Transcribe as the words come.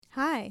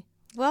Hi,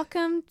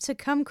 welcome to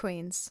Cum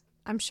Queens.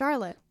 I'm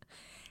Charlotte.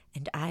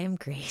 And I am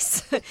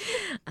Grace.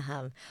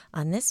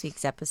 On this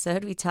week's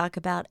episode, we talk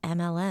about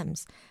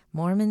MLMs,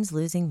 Mormons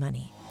losing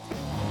money.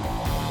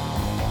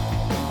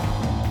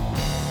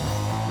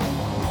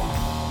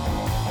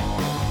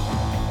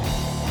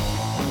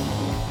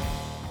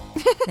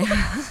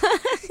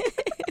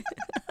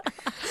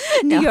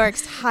 New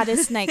York's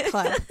hottest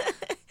nightclub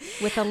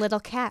with a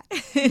little cat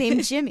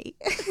named Jimmy.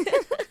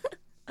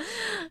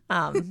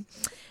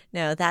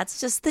 No, that's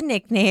just the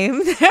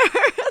nickname.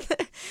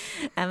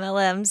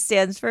 MLM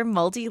stands for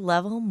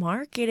multi-level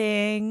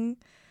marketing,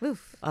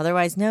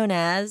 otherwise known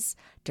as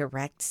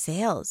direct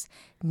sales,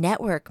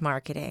 network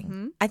marketing.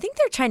 Mm-hmm. I think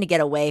they're trying to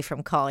get away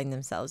from calling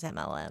themselves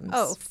MLMs.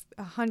 Oh,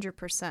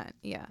 100%.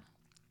 Yeah.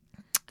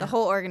 The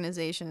whole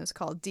organization is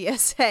called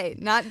DSA,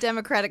 not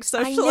Democratic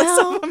Socialists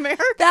of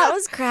America. That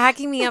was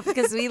cracking me up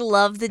because we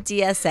love the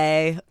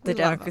DSA,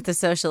 the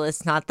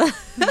socialists, not the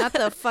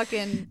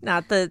fucking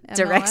not the MLM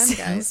direct guys,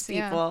 sales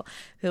people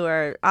who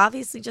are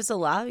obviously just a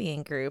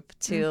lobbying group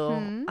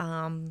to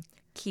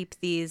keep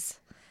these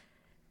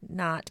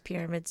not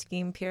pyramid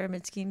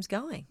schemes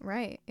going.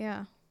 Right,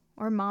 yeah.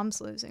 Or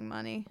moms losing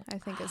money, I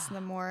think is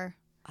the more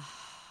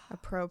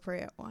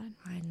appropriate one.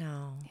 I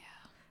know. Yeah.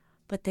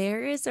 But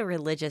there is a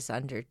religious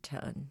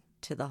undertone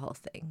to the whole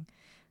thing.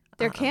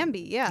 There can be,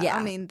 yeah.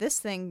 I mean, this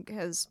thing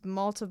has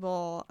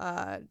multiple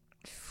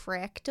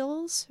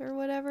fractals or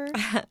whatever.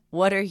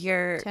 What are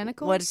your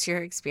tentacles? What's your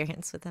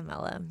experience with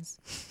MLMs?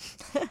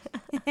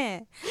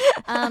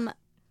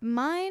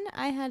 Mine,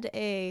 I had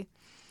I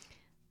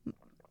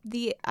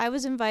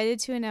was invited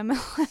to an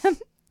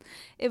MLM.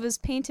 It was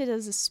painted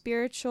as a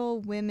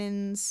spiritual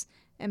women's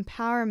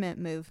empowerment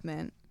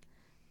movement.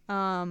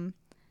 And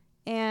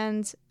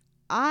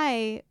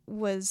I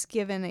was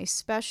given a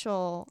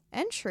special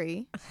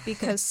entry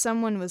because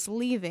someone was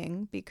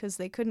leaving because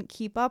they couldn't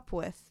keep up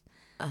with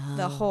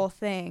the whole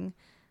thing.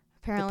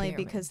 Apparently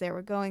because they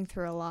were going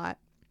through a lot.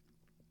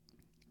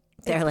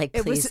 They're like,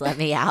 please let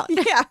me out.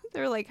 Yeah.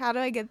 They're like, how do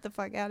I get the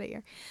fuck out of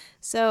here?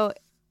 So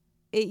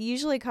it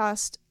usually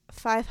cost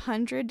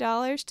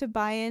 $500 to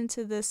buy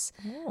into this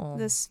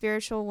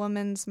spiritual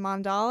woman's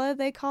mandala,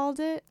 they called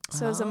it.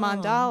 So it was a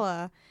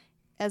mandala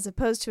as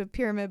opposed to a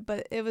pyramid,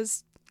 but it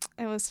was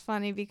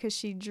funny because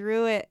she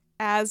drew it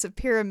as a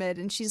pyramid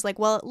and she's like,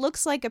 well, it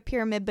looks like a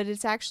pyramid, but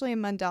it's actually a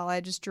mandala.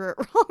 I just drew it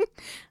wrong.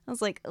 I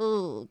was like,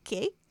 oh,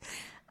 okay.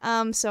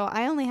 So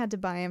I only had to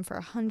buy in for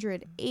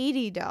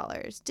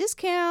 $180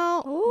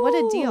 discount. Ooh. What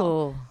a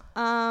deal.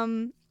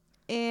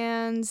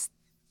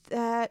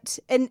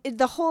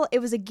 It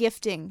was a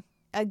gifting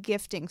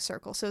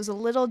circle. So it was a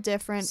little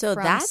different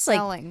from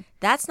selling.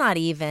 That's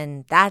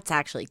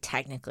actually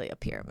technically a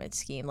pyramid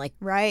scheme, like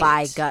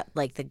by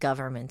the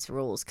government's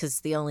rules,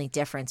 because the only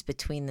difference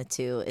between the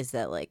two is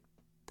that like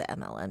the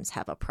MLMs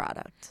have a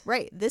product.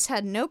 Right. This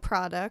had no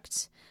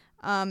product.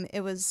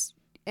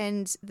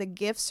 And the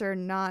gifts are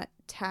not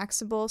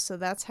taxable, so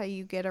that's how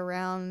you get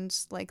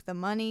around like the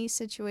money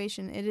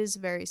situation. It is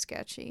very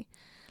sketchy.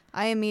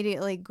 I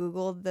immediately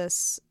Googled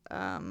this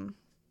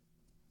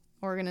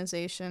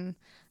organization.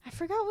 I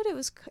forgot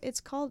what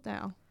it's called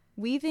now.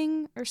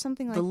 Weaving or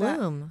something like that.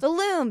 Loom. The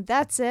Loom.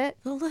 That's it.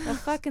 The Loom. The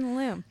fucking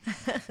Loom.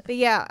 But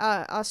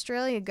yeah,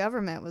 Australia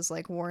government was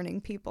like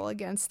warning people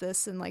against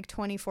this in like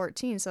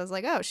 2014. So I was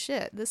like, oh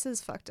shit, this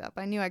is fucked up.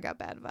 I knew I got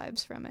bad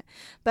vibes from it.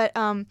 But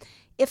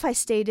if I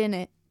stayed in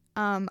it,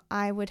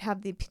 I would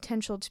have the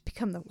potential to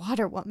become the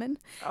water woman.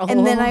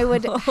 And then I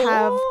would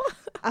have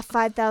a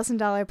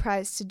 $5,000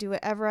 prize to do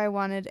whatever I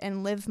wanted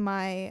and live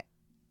my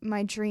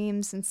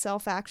dreams and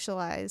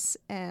self-actualize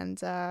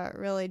and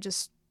really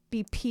just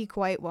be peak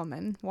white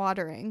woman,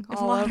 watering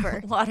all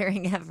over.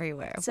 Watering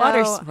everywhere. So,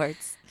 water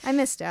sports. I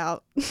missed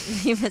out.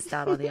 You missed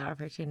out on the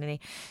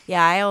opportunity.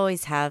 Yeah, I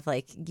always have,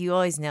 like, you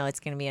always know it's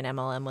going to be an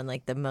MLM when,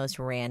 like, the most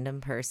random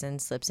person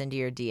slips into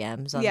your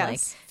DMs on, like,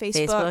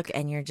 Facebook.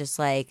 And you're just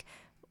like,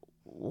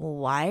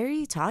 why are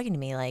you talking to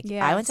me? Like,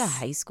 I went to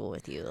high school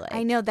with you. Like,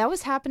 I know. That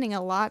was happening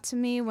a lot to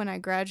me when I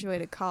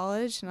graduated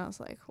college. And I was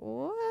like,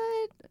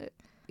 what?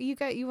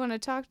 You want to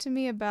talk to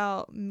me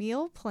about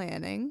meal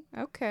planning?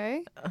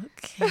 Okay.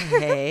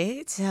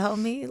 Tell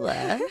me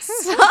less.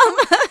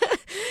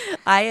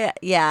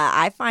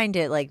 I find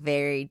it like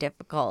very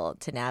difficult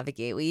to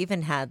navigate. We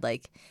even had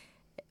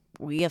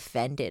we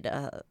offended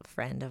a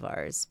friend of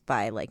ours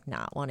by like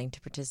not wanting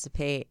to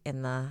participate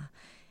in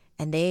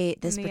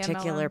this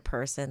particular MLM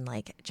person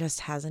like just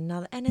has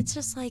another, and it's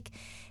just like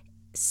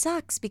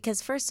sucks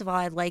because first of all,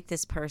 I like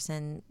this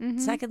person. Mm-hmm.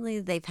 Secondly,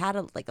 they've had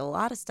a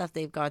lot of stuff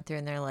they've gone through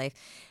in their life,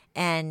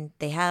 and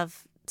they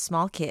have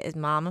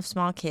mom of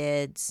small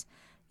kids.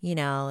 You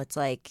know, it's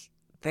like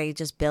they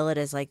just bill it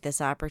as like this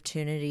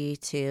opportunity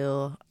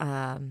to,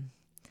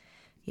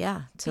 be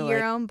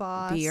your own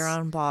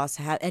boss,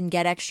 and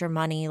get extra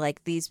money.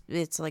 Like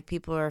it's like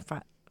people are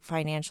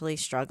financially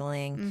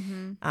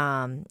struggling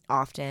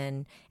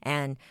often,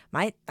 and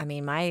my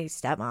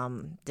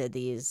stepmom did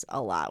these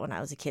a lot when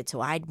I was a kid,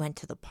 so I went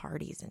to the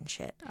parties and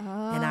shit,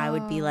 and I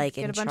would be like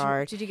in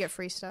charge. Did you get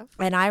free stuff?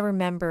 And I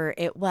remember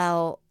it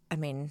well. I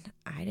mean,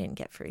 I didn't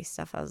get free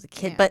stuff. I was a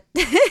kid, Yeah.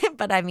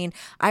 but I mean,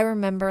 I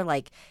remember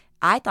like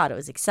I thought it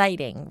was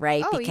exciting,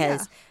 right? Oh,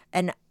 Because yeah.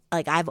 and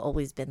like I've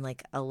always been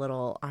like a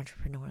little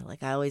entrepreneur.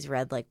 Like I always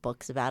read like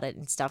books about it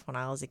and stuff when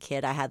I was a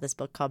kid. I had this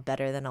book called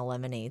Better Than a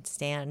Lemonade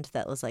Stand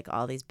that was like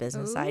all these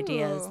business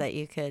ideas Ooh. that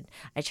you could.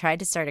 I tried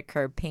to start a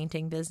curb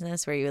painting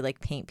business where you would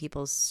like paint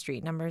people's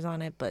street numbers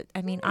on it, but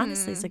I mean,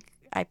 honestly, it's like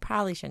I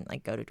probably shouldn't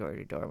like go to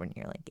door when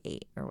you're like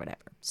 8 or whatever.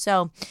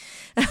 So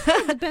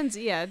It depends.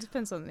 Yeah, it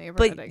depends on the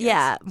neighborhood. I but guess.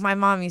 yeah, my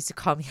mom used to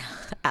call me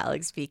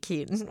Alex B.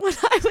 Keaton when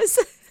I was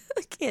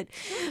a kid.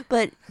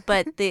 But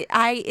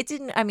it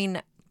didn't. I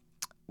mean,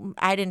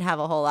 I didn't have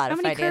a whole lot How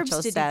of many curbs financial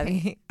did you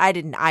savvy. paint? I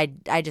didn't.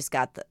 I just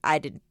got the. I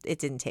didn't. It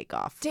didn't take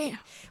off. Damn.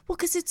 Well,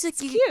 because it's like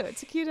Cute.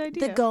 It's a cute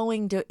idea. the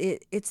going to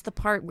it. It's the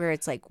part where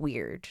it's like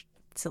weird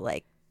to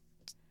like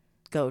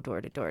go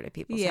door to door to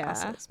people's Yeah.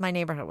 houses. My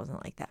neighborhood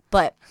wasn't like that,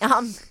 but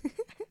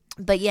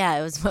But yeah,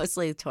 it was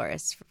mostly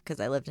tourists because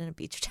I lived in a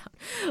beach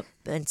town,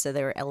 and so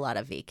there were a lot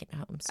of vacant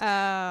homes. Oh,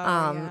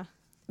 yeah.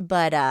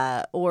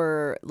 But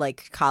or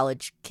like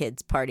college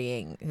kids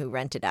partying who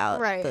rented out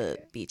Right. the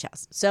beach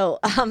house. So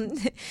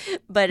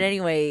but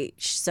anyway,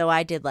 so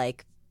I did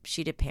like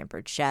she did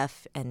Pampered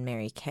Chef and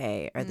Mary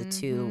Kay are the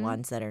two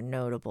ones that are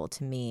notable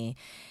to me.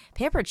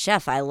 Pampered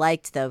Chef I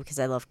liked though because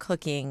I love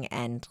cooking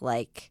and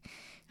like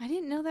I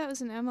didn't know that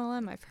was an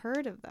MLM. I've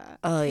heard of that.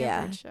 Oh,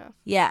 yeah. Pampered Chef.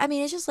 yeah, I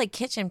mean it's just like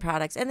kitchen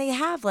products and they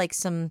have like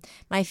some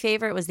my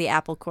favorite was the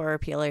apple core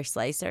peeler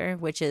slicer,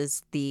 which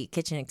is the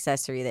kitchen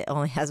accessory that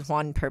only has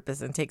one purpose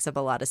and takes up a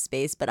lot of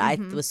space, but I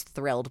was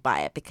thrilled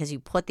by it because you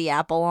put the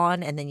apple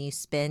on and then you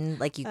spin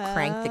like you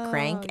crank the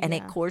crank and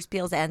it yeah. cores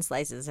peels and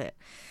slices it.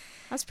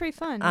 That's pretty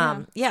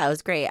fun. Yeah, it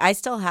was great. I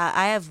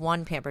have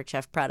one Pampered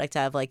Chef product.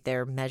 I have like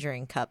their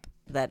measuring cup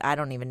that I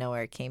don't even know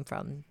where it came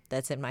from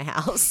that's in my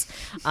house.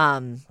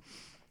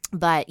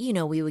 But, you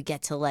know, we would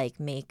get to like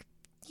make,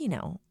 you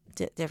know,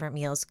 different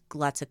meals,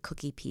 lots of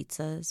cookie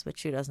pizzas,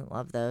 which who doesn't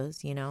love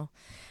those, you know?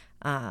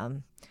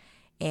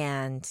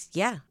 And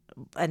yeah,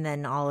 and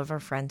then all of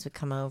our friends would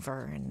come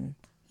over and,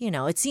 you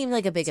know, it seemed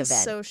like a big It's a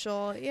event.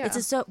 social. Yeah.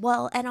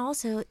 And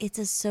also it's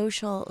a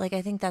social, like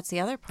I think that's the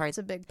other part. It's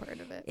a big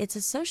part of it. It's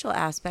a social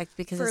aspect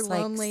because For it's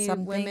like lonely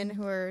something women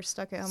who are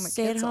stuck at home with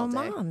stay kids at all home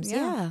day. moms.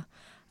 Yeah.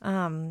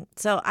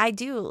 So I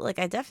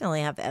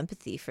definitely have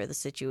empathy for the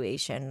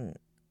situation.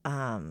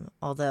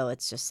 Although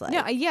it's just like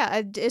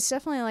It's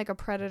definitely like a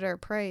predator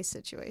prey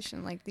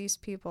situation. Like these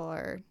people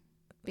are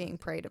being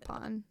preyed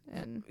upon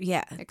and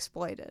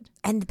exploited.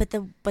 And but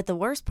the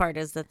worst part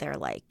is that they're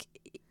like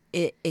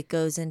it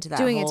goes into that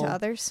Doing whole, it to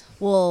others.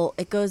 Well,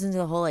 it goes into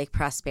the whole like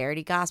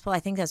prosperity gospel. I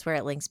think that's where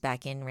it links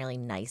back in really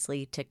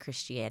nicely to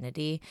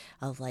Christianity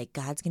of like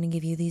God's going to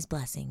give you these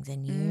blessings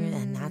and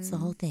and that's the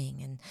whole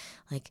thing. And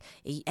like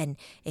and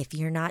if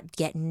you're not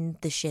getting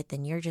the shit,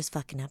 then you're just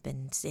fucking up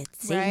and it's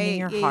Satan in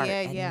your heart.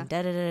 And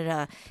da da da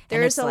da.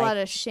 There's a lot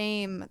of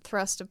shame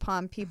thrust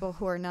upon people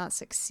who are not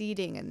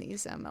succeeding in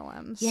these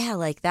MLMs. Yeah,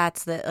 like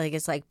that's the like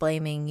it's like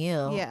blaming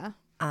you. Yeah.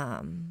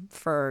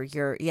 For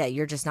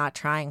you're just not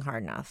trying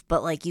hard enough.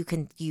 But like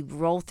you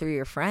roll through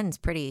your friends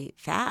pretty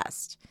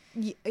fast.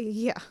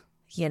 Yeah.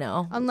 You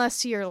know?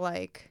 Unless you're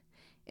like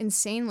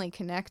insanely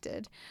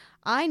connected.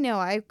 I know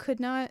I could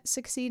not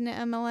succeed in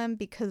an MLM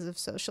because of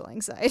social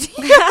anxiety.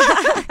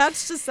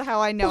 That's just how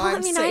I know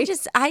I'm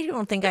safe. I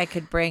don't think I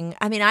could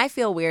I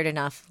feel weird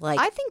enough. Like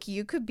I think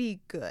you could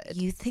be good.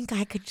 You think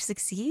I could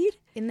succeed?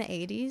 In the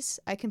 80s,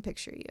 I can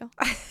picture you.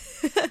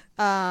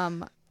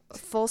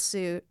 Full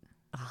suit.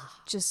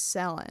 Just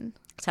selling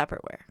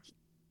Tupperware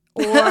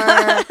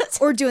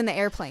or doing the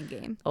airplane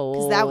game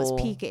because that was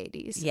peak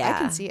 80s. Yeah, I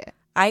can see it.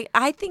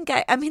 I think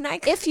I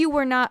if you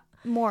were not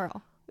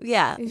moral.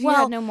 Yeah, if you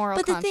had no moral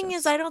but conscience. the thing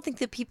is, I don't think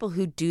that people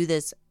who do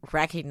this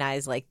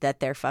recognize like that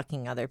they're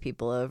fucking other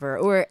people over,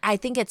 or I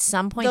think at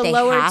some point the they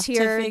lower have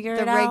tier, to figure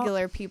the it out.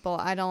 regular people,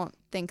 I don't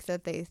think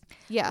that they.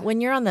 Yeah,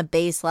 when you're on the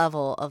base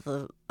level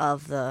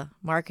of the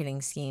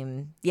marketing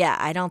scheme,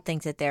 I don't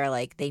think that they're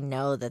like they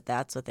know that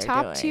that's what they're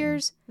doing. Top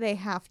tiers, they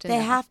have to. They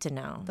know. have to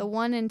know. The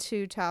 1 and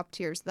 2 top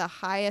tiers, the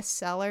highest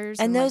sellers,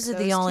 and those like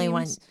are the only teams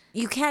ones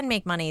you can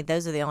make money.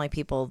 Those are the only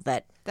people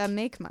that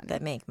make money.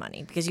 That make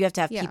money because you have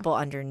to have people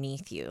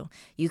underneath you.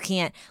 You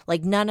can't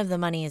like none of the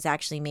money is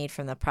actually made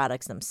from the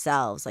products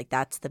themselves. Like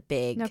that's the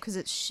big because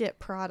it's shit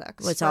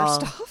products. It's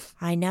first off,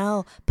 I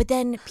know, but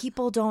then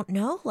people don't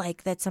know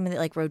like that. Some of the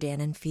like Rodan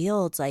and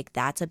Fields, like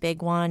that's a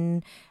big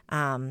one.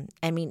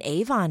 I mean,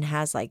 Avon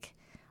has like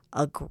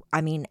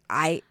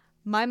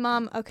my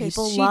mom,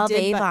 people she love did,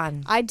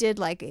 Avon. I did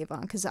like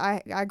Avon because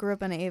I grew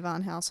up in an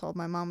Avon household.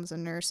 My mom was a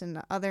nurse, and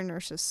the other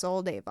nurses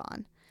sold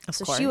Avon.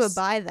 So she would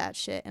buy that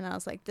shit, and I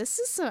was like, "This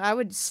is." I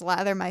would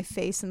slather my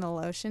face in the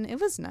lotion.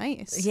 It was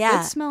nice,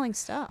 good smelling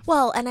stuff.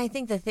 Well, and I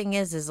think the thing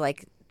is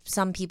like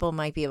some people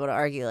might be able to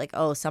argue like,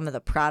 oh, some of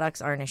the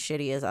products aren't as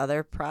shitty as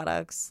other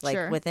products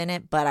like within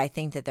it, but I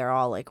think that they're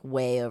all like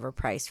way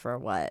overpriced for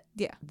what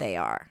they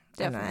are.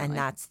 Definitely. And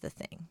that's the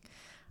thing.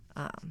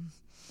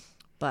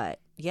 But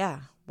yeah,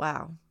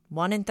 wow.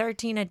 1 in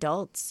 13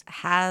 adults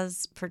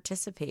has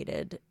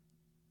participated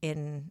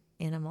in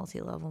a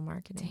multi-level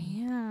marketing.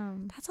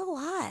 Damn. That's a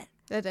lot.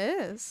 It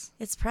is.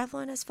 It's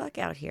prevalent as fuck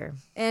out here.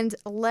 And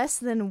less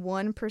than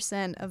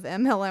 1% of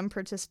MLM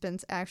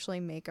participants actually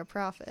make a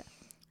profit.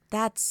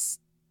 That's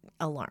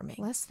alarming.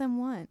 Less than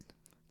 1.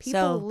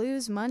 People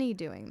lose money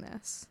doing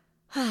this.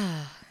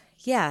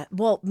 Yeah.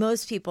 Well,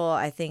 most people,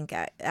 I think,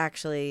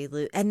 actually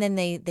lose. And then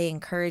they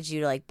encourage you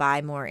to like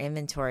buy more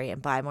inventory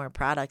and buy more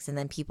products. And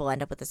then people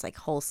end up with this like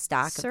whole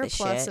stock of this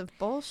shit. Surplus of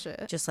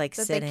bullshit. Just like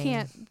that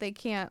sitting. They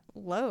can't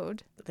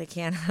load. They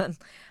can't.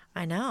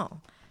 I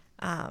know.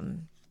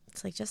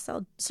 It's like just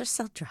sell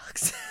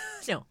drugs.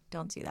 No,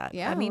 don't do that.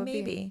 Yeah, I mean,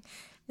 maybe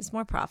it's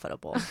more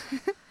profitable.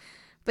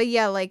 But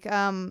yeah, like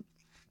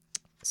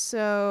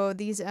so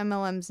these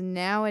MLMs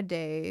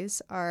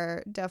nowadays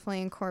are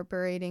definitely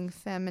incorporating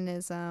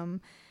feminism,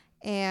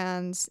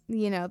 and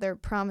they're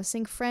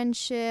promising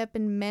friendship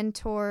and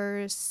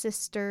mentors,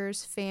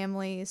 sisters,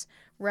 families.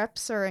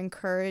 Reps are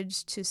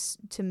encouraged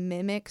to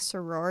mimic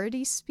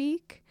sorority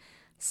speak.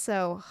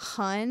 So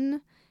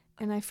hun,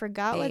 and I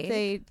forgot what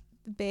they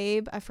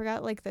babe. I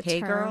forgot like the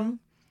term. Girl.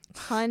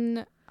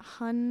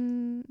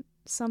 Hun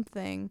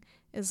something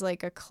is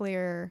like a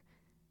clear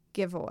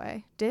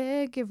giveaway.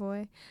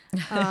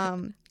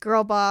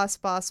 Girl boss,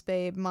 boss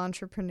babe,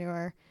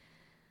 entrepreneur.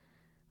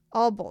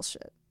 All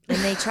bullshit.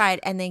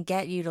 And they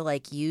get you to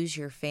like use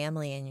your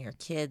family and your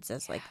kids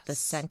as like the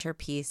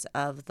centerpiece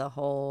of the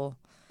whole.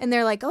 And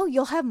they're like, oh,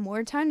 you'll have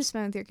more time to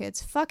spend with your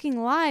kids.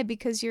 Fucking lie,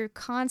 because you're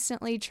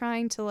constantly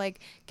trying to like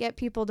get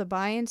people to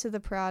buy into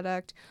the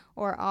product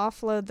or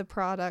offload the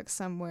product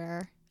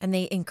somewhere. And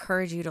they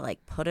encourage you to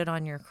like put it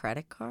on your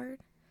credit card.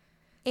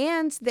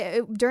 And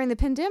during the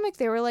pandemic,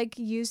 they were like,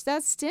 use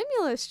that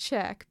stimulus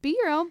check. Be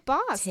your own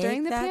boss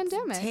during the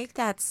pandemic. Take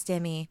that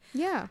stimmy.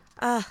 Yeah.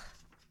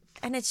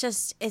 And it's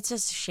just a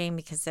shame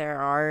because there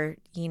are,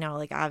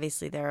 like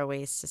obviously there are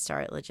ways to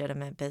start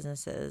legitimate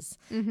businesses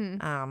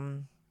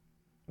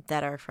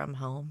that are from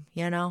home,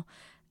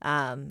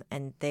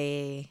 and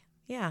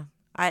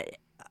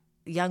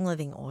Young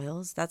Living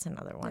Oils, that's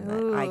another one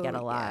that I get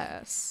a lot.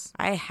 Yes.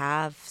 I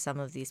have some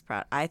of these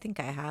I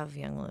think I have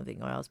Young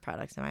Living Oils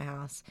products in my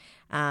house.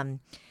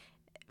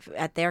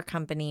 At their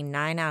company,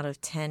 9 out of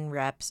 10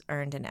 reps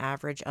earned an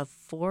average of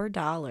 $4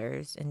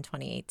 in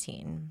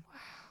 2018. Wow.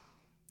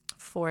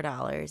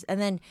 $4.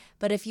 And then,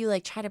 but if you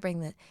like try to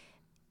bring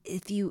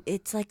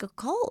it's like a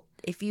cult.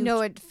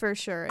 No, it for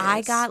sure is.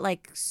 I got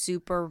like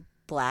super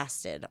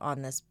blasted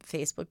on this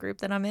Facebook group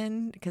that I'm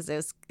in because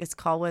it's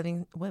called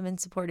Women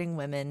Supporting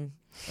Women,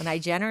 and I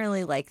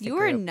generally like the you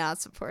group. are not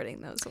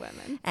supporting those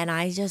women. And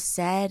I just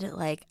said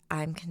like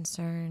I'm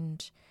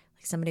concerned.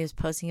 Like somebody was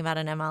posting about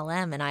an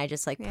MLM, and I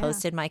just like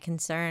posted my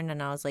concern,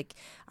 and I was like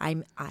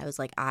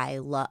I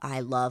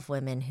love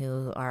women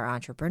who are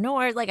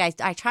entrepreneurs. Like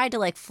I tried to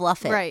like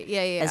fluff it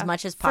as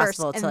much as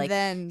possible to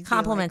like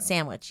compliment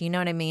sandwich. You know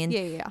what I mean?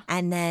 Yeah.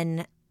 And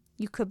then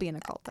you could be in a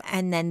cult though.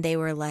 And then they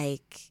were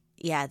like.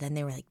 Yeah, then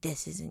they were like,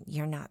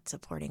 you're not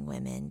supporting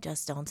women.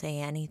 Just don't say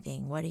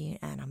anything. What do you,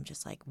 and I'm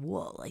just like,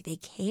 whoa, like they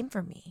came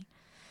for me.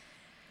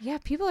 Yeah,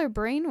 people are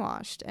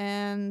brainwashed,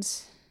 and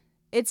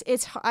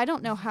it's I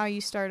don't know how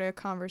you start a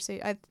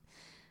conversation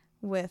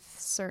with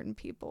certain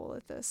people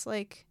with this.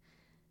 Like,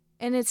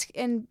 it's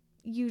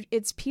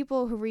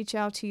people who reach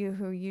out to you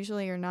who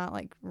usually are not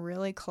like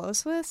really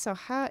close with. So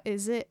how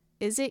is it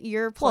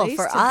your place?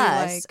 Well, for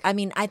us, I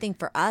mean, I think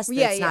for us,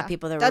 it's not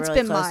people that we're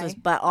really close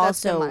with, but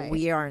also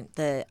we aren't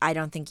I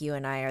don't think you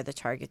and I are the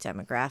target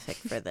demographic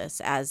for this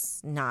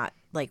as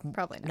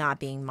probably not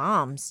being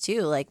moms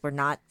too. Like we're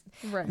not,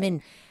 right. I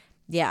mean,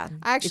 yeah,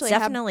 actually, it's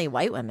definitely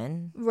white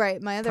women.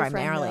 Right. My other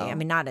primarily, friend, I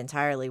mean, not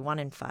entirely. 1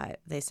 in 5,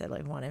 they said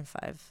like 1 in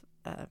 5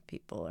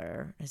 people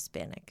are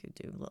Hispanic who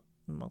do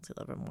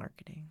multi-level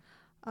marketing.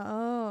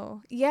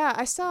 Oh, yeah.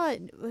 I saw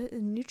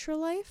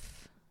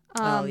Nutrilife.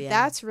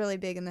 That's really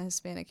big in the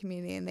Hispanic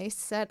community, and they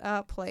set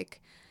up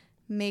like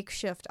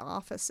makeshift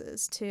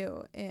offices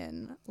too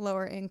in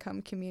lower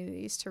income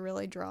communities to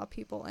really draw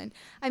people in.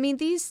 I mean,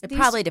 these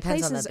probably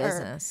depends on the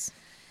business.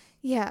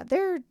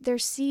 They're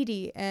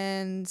seedy,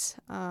 and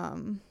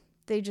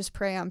they just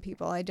prey on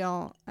people. I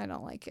don't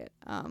like it.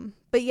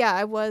 But yeah,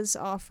 I was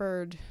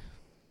offered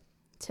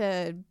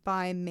to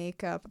buy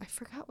makeup. I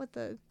forgot what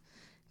the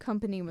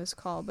company was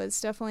called, but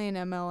it's definitely an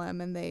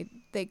MLM, and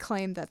they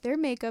claim that their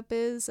makeup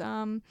is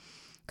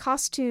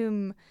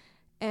costume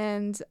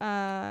and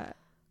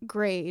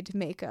grade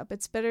makeup.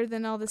 It's better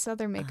than all this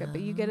other makeup,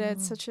 but you get it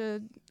at such a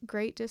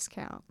great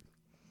discount.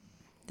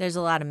 There's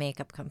a lot of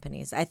makeup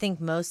companies. I think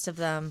most of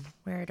them,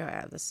 where do I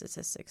have the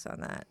statistics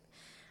on that?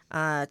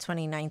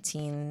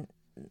 2019,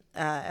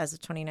 as of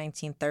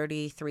 2019,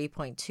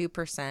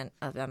 33.2%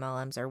 of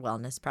MLMs are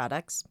wellness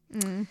products.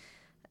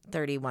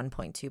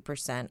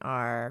 31.2%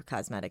 are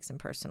cosmetics and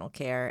personal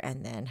care,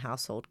 and then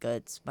household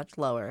goods, much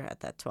lower at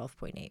that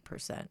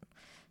 12.8%.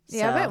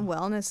 Yeah, I bet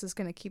wellness is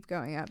going to keep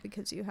going up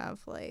because you have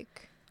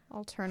like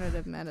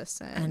alternative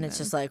medicine. And it's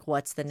just like,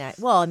 what's the next?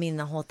 Well, I mean,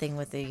 the whole thing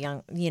with the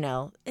young,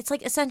 it's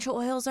like essential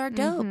oils are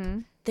dope.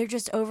 They're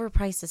just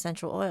overpriced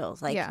essential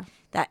oils. Like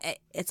that,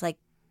 it's like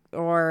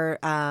or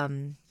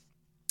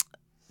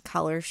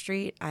Color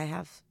Street. I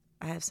have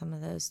some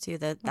of those too.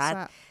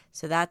 That?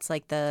 So that's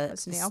like the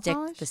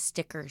polish? the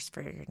stickers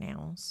for your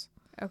nails.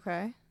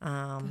 Okay.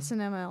 That's an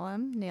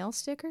MLM, nail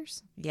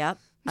stickers. Yep.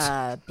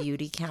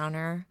 Beauty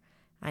Counter.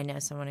 I know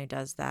someone who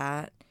does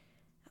that.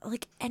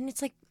 Like, and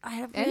it's like I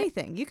have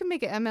anything. You can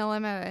make an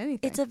MLM out of anything.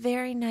 It's a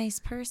very nice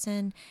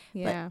person.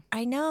 Yeah. But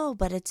I know,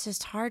 but it's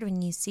just hard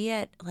when you see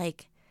it,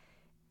 like,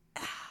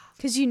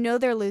 because you know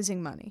they're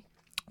losing money.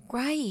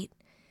 Right.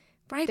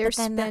 They're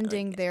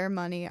spending their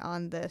money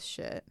on this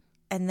shit,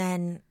 and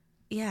then.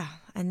 Yeah,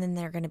 and then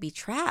they're going to be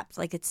trapped.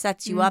 Like, it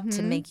sets you up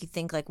to make you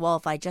think, like, well,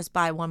 if I just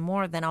buy one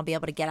more, then I'll be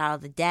able to get out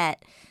of the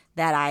debt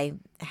that I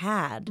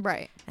had.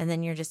 Right. And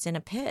then you're just in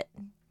a pit.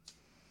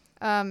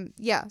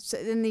 Yeah, so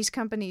then these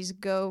companies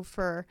go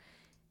for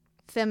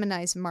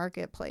feminized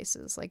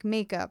marketplaces like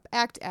makeup.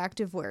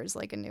 Activewear is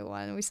like a new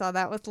one. We saw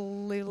that with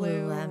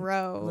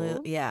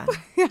LuLaRoe. Yeah.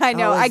 I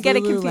know. I get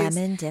it confused.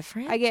 Lululemon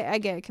different? I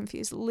get it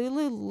confused.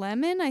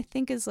 Lululemon, I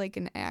think, is like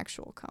an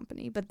actual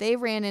company, but they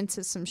ran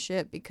into some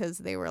shit because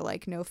they were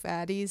like no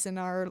fatties in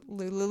our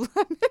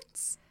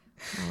Lululemons.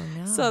 Oh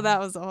no! So that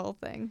was the whole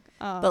thing.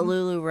 But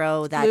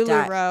LuLaRoe,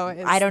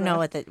 LuLaRoe. I don't know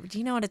what do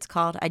you know what it's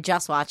called? I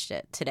just watched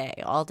it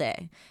today, all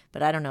day,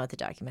 but I don't know what the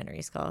documentary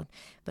is called.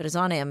 But it's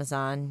on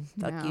Amazon.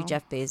 Fuck you,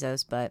 Jeff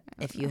Bezos. But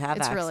if you have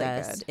access, really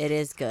it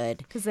is good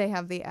because they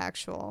have the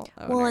actual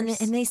owners. Well,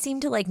 and they seem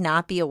to like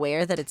not be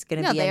aware that it's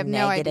going to be a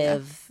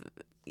negative.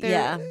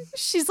 Yeah.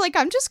 She's like,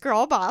 I'm just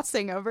girl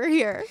bossing over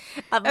here.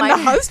 And the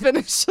husband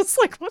is just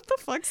like, what the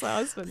fuck's the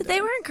husband doing?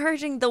 They were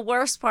encouraging, the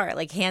worst part,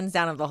 like hands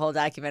down of the whole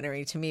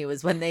documentary to me,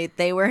 was when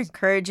they were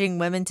encouraging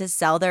women to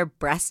sell their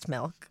breast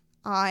milk.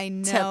 I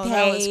know.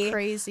 That was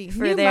crazy.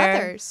 For New their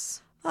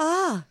mothers.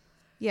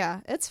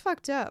 Yeah, it's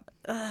fucked up.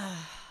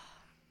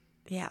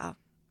 Yeah.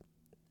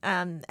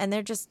 And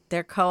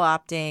they're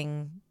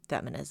co-opting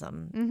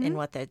feminism in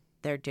what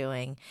they're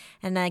doing.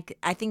 And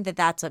I think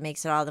that what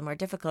makes it all the more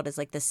difficult is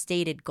like the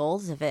stated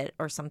goals of it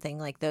or something,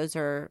 like those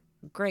are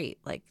great,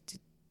 like to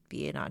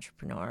be an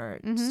entrepreneur,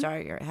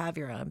 have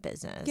your own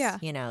business,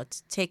 to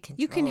take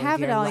control. You can have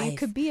of it all. life. You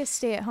could be a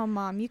stay-at-home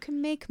mom. You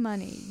can make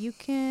money. You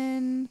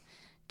can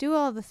do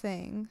all the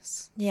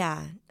things.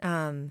 Yeah.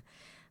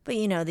 But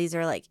these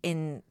are like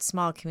in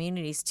small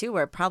communities too,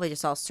 where it probably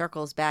just all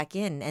circles back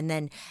in, and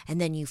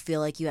then you feel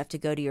like you have to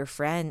go to your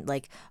friend,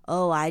 like,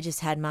 oh, I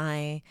just had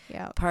my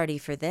party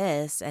for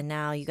this, and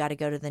now you got to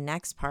go to the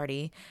next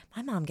party.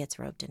 My mom gets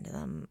roped into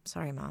them.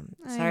 Sorry, Mom.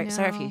 Sorry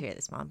if you hear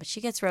this, Mom, but she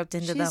gets roped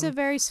into them. She's a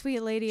very sweet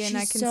lady, and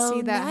I can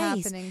see that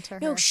happening to her.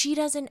 No, she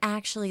doesn't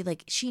actually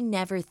she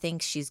never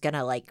thinks she's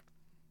gonna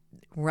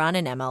run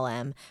an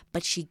MLM,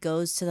 but she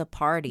goes to the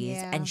parties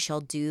and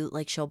she'll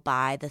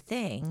buy the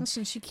thing.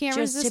 Listen, she can't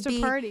resist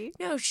a party.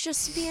 No,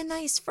 just to be a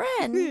nice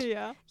friend.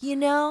 Yeah.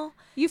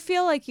 You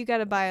feel like you got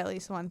to buy at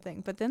least one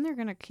thing, but then they're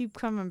going to keep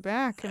coming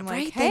back and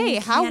hey,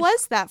 how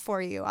was that for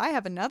you? I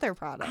have another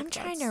product. I'm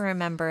trying to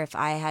remember if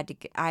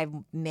I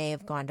may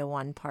have gone to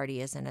one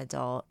party as an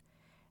adult,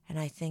 and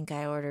I think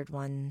I ordered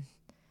one.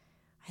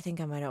 I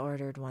think I might have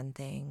ordered one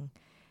thing.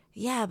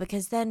 Yeah,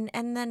 because then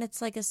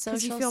it's like a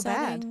social you feel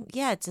setting. Bad.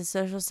 Yeah, it's a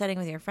social setting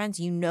with your friends.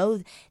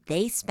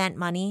 They spent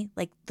money.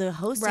 Like the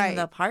hosting of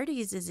the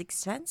parties is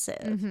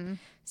expensive. Mm-hmm.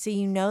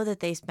 So that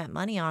they spent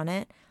money on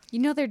it.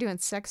 They're doing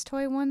sex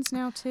toy ones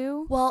now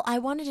too? Well, I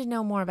wanted to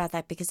know more about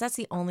that because that's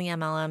the only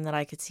MLM that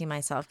I could see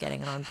myself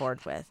getting on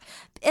board with.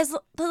 It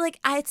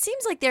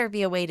seems like there would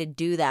be a way to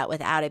do that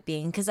without it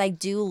being, because I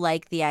do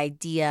like the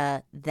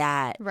idea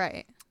that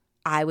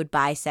I would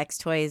buy sex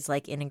toys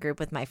in a group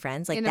with my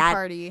friends, in a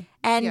party,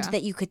 and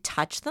that you could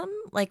touch them,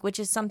 which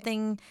is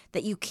something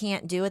that you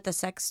can't do at the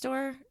sex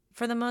store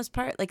for the most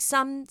part. Like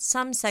some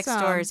sex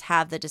stores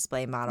have the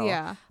display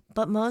model,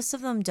 but most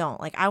of them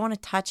don't. I want to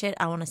touch it.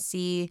 I want to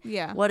see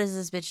what is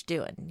this bitch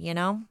doing,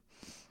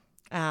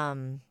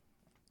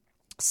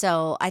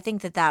 So I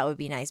think that would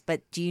be nice.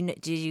 But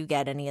did you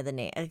get any of the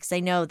names? Because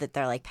I know that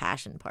they're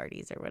passion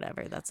parties or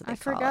whatever. That's what they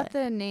call it. I forgot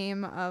the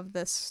name of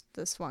this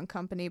one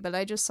company, but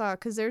I just saw,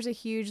 because there's a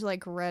huge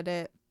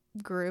Reddit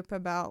group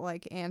about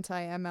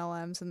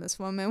anti-MLMs, and this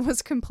woman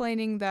was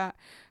complaining that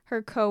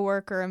her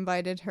coworker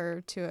invited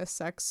her to a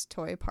sex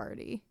toy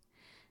party.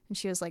 And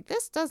she was like,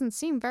 this doesn't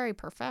seem very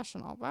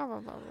professional, blah, blah,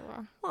 blah,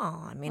 blah.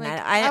 Well, I mean,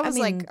 I was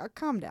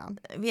calm down.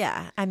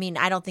 Yeah. I mean,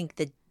 I don't think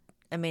that.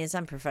 I mean, it's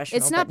unprofessional.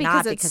 It's not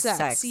because it's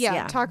sex.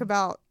 Yeah,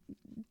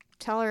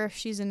 tell her if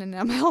she's in an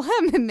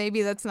MLM, and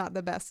maybe that's not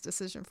the best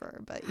decision for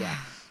her. But yeah,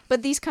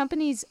 but these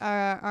companies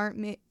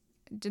they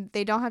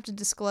don't have to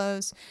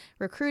disclose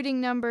recruiting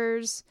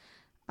numbers,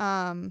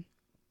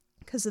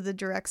 because of the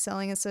Direct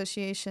Selling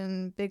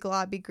Association, big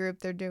lobby group.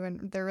 They're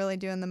really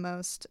doing the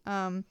most.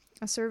 A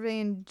survey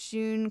in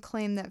June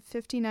claimed that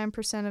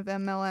 59% of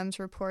MLMs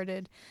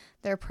reported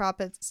their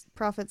profits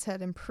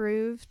had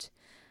improved.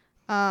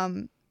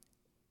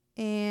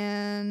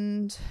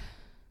 And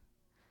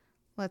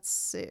let's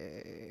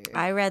see.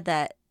 I read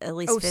that at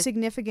least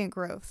significant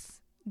growth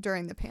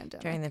during the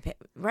pandemic.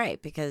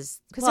 Right,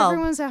 because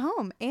everyone's at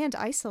home and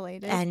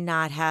isolated and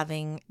not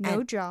having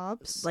no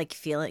jobs. Like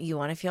you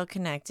want to feel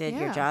connected.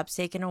 Your job's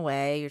taken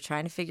away. You're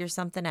trying to figure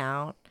something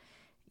out.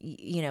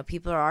 You know,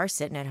 people are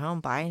sitting at home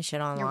buying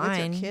shit online.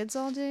 You're with your kids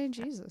all day.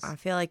 Jesus. I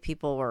feel like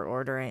people were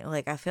ordering.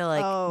 Like I feel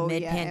like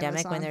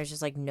mid-pandemic when there's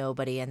just like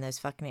nobody and those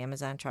fucking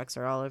Amazon trucks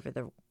are all over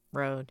the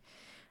road.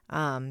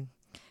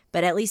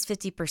 But at least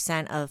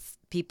 50% of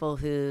people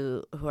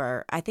who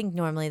are, I think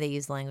normally they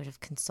use the language of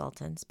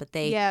consultants, but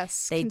they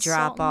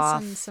drop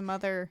off and some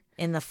other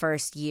in the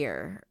first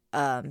year.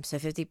 So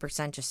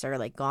 50% just are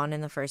like gone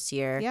in the first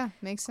year. Yeah,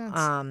 makes sense.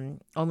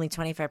 Only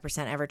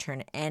 25% ever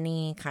turn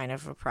any kind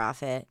of a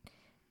profit.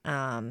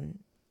 And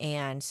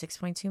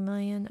 6.2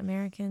 million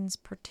Americans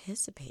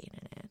participate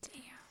in it.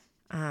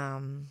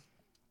 Damn.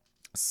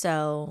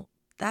 So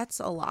that's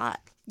a lot.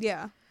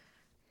 Yeah.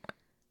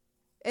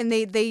 And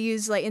they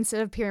use, like,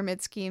 instead of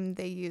pyramid scheme,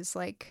 they use,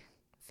 like,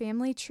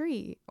 family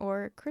tree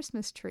or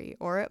Christmas tree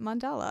or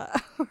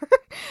mandala.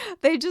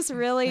 They just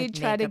really like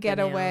try to get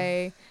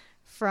away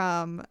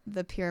from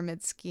the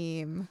pyramid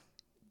scheme,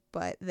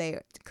 but they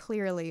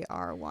clearly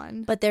are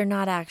one. But they're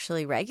not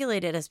actually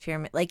regulated as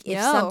pyramid. Like, if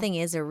something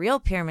is a real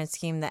pyramid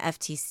scheme, the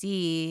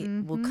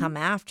FTC will come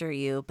after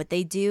you. But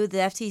they do. The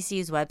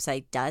FTC's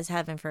website does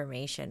have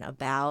information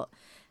about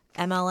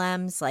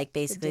MLMs, like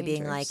basically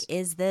being like,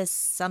 is this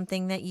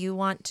something that you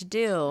want to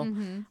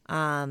do?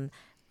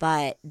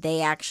 But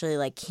they actually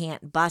like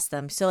can't bust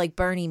them. So like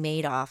Bernie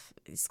Madoff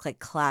is like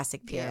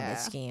classic pyramid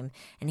scheme,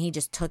 and he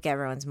just took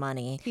everyone's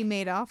money. He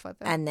made off with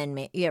it, and then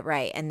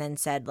and then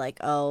said like,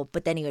 oh,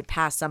 but then he would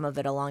pass some of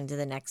it along to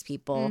the next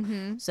people.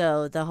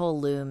 So the whole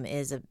loom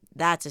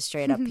that's a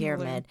straight up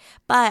pyramid.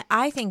 But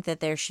I think that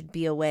there should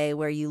be a way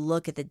where you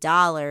look at the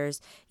dollars,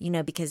 you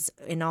know, because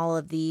in all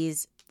of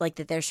these, like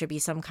that there should be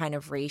some kind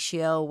of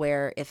ratio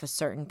where if a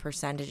certain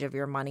percentage of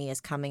your money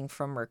is coming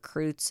from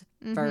recruits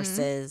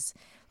versus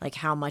like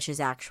how much is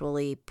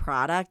actually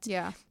product.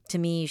 Yeah. To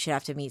me, you should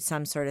have to meet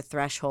some sort of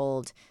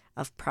threshold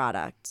of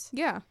product.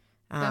 Yeah.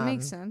 That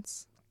makes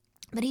sense.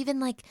 But even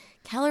like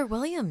Keller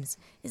Williams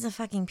is a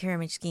fucking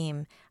pyramid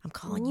scheme. I'm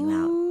calling you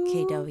out,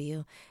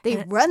 KW.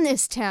 They run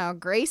this town,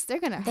 Grace. They're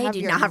going to have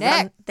your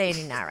neck. They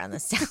do not run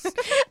this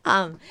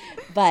town.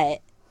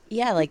 But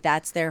yeah, like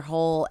that's their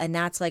whole, and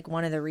that's like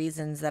one of the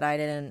reasons that I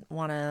didn't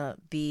want to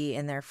be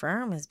in their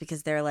firm is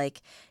because they're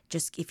like,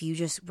 just if you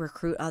just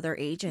recruit other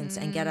agents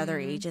and get other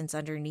agents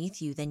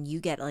underneath you, then you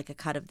get like a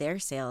cut of their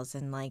sales.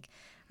 And like,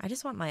 I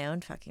just want my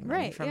own fucking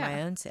money from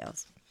my own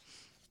sales.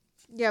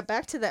 Yeah,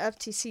 back to the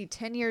FTC.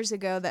 10 years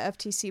ago, the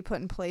FTC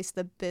put in place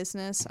the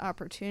Business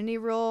Opportunity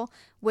Rule,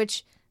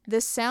 which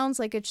this sounds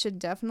like it should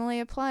definitely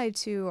apply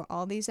to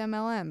all these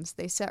MLMs.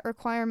 They set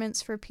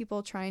requirements for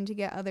people trying to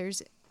get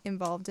others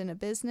involved in a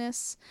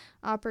business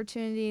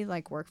opportunity,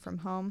 like work from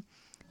home.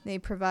 They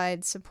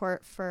provide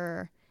support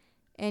for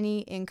any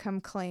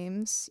income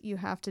claims. You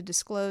have to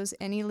disclose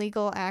any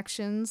legal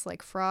actions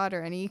like fraud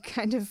or any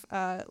kind of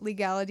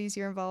legalities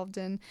you're involved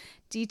in.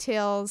 They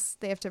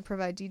have to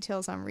provide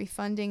details on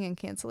refunding and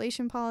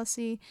cancellation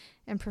policy,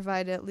 and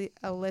provide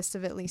a list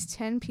of at least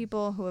 10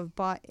 people who have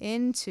bought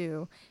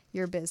into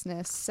your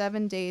business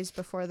 7 days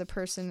before the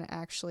person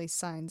actually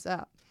signs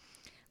up.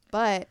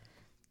 But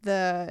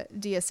the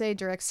DSA,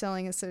 Direct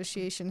Selling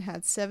Association,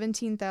 had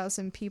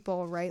 17,000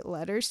 people write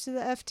letters to the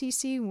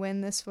FTC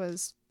when this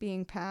was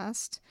being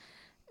passed.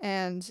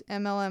 And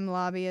MLM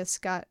lobbyists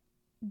got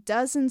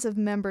dozens of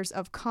members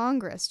of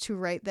Congress to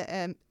write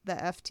the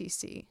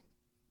FTC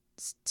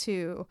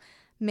to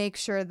make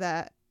sure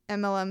that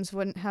MLMs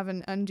wouldn't have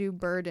an undue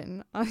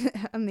burden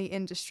on the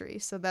industry.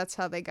 So that's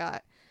how they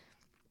got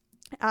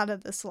out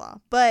of this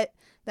law. But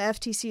the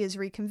FTC is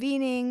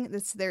reconvening.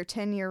 It's their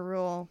 10-year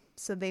rule.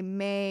 So they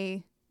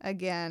may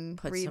again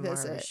put revisit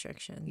some more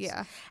restrictions.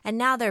 Yeah. And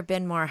now they've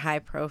been more high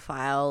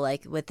profile,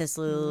 like with this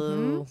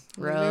LuLaRoe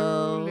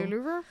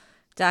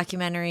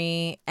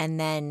documentary. And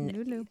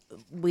then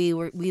we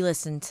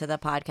listened to the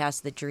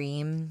podcast The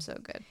Dream. So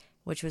good.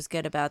 Which was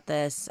good about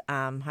this.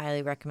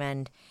 Highly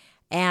recommend.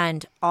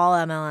 And all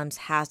MLMs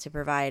have to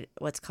provide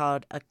what's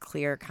called a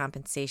clear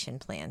compensation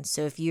plan.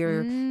 So if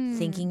you're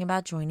thinking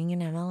about joining an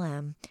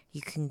MLM,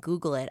 you can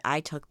Google it. I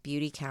took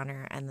Beauty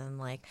Counter, and then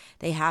like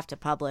they have to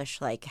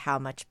publish like how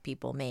much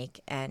people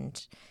make,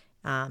 and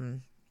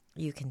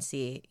you can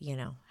see, you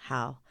know,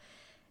 how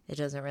it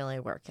doesn't really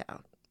work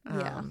out.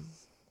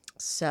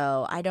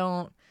 So I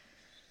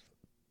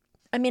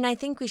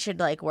think we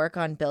should like work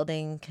on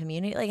building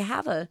community, like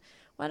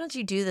why don't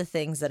you do the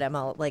things that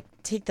like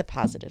take the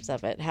positives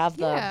of it? Have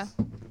the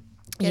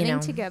getting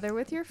together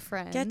with your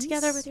friends. Get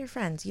together with your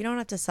friends. You don't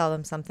have to sell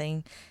them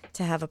something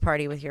to have a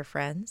party with your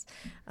friends.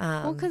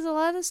 Well, because a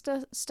lot of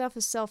stuff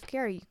is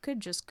self-care. You could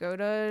just go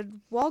to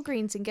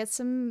Walgreens and get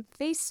some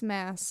face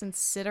masks and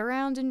sit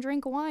around and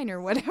drink wine or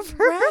whatever.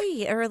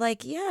 Right. Or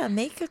like,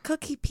 make a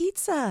cookie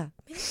pizza.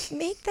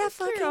 Make that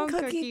fucking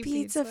cookie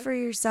pizza for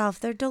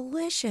yourself. They're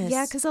delicious.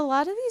 Yeah, because a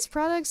lot of these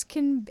products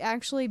can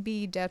actually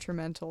be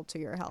detrimental to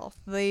your health.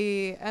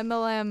 The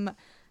MLM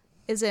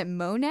is it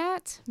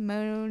Monat?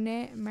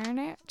 Monat?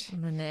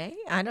 Monet?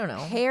 I don't know.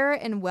 Hair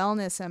and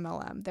Wellness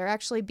MLM. They're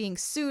actually being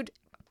sued.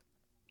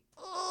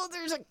 Oh,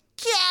 there's a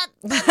cat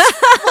that's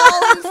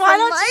falling from Why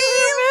don't my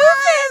you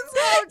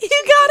remove it? You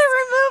gotta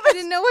remove I it.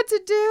 didn't know what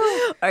to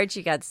do.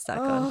 Archie got stuck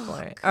on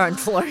Florence. Or on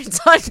Florence.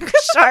 On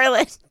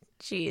Charlotte.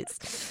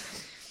 Jeez.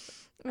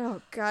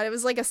 Oh, God. It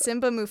was like a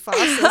Simba Mufasa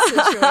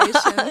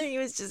situation. He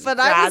was just But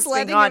I was grasping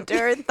letting onto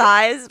her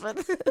thighs.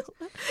 But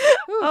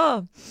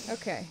oh.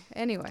 Okay.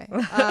 Anyway.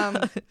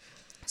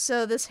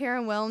 So this hair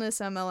and wellness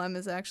MLM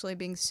is actually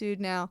being sued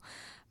now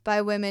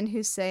by women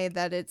who say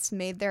that it's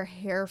made their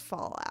hair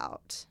fall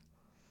out.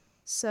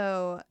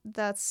 So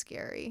that's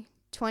scary.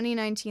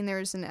 2019, there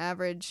was an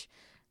average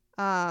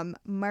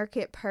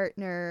market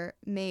partner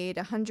made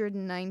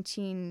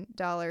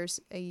 $119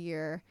 a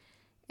year,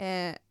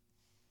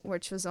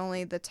 which was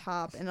only the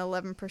top, and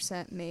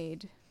 11%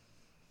 made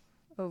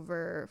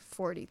over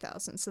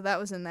 $40,000. So that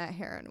was in that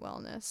hair and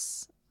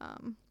wellness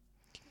MLM.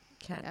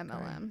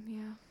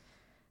 Yeah.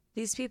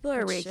 These people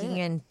are raking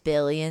in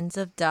billions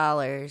of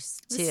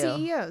dollars too. The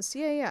CEOs,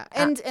 yeah.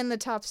 And the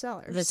top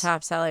sellers. The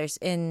top sellers.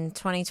 In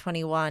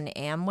 2021,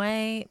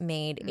 Amway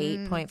made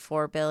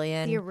 $8.4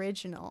 billion. The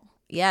original.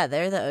 Yeah,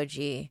 they're the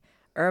OG.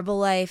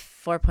 Herbalife,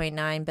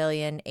 $4.9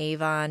 billion.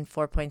 Avon,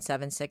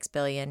 $4.76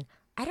 billion.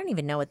 I don't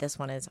even know what this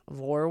one is.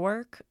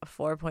 Vorwerk,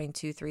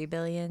 $4.23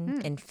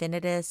 billion.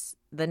 Infinitus,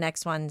 the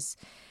next ones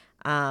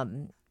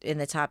in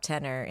the top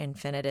 10 are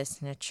Infinitus,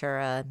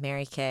 Natura,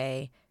 Mary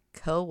Kay,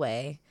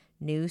 Coway,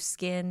 New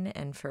Skin,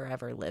 and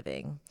Forever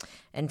Living.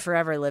 And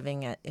Forever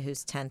Living,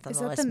 who's 10th on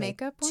the list, the made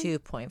makeup one?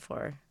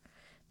 $2.4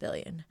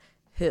 billion.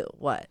 Who?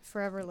 What?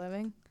 Forever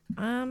Living?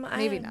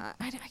 Maybe not.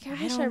 I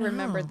wish I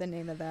remembered the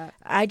name of that.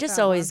 I just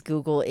always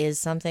Google, is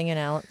something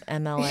an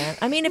MLM?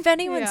 I mean, if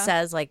anyone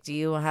says, like, do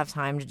you have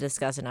time to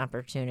discuss an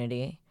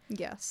opportunity?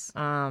 Yes.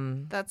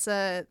 That's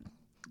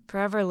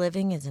Forever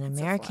Living is an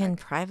American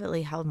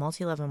privately held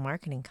multi-level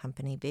marketing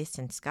company based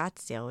in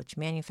Scottsdale, which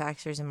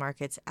manufactures and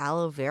markets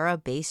aloe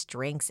vera-based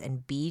drinks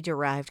and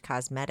bee-derived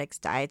cosmetics,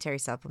 dietary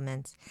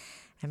supplements,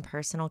 and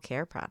personal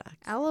care products.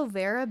 Aloe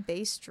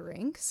vera-based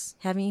drinks?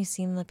 Haven't you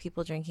seen the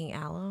people drinking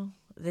aloe?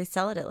 They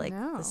sell it at like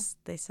this.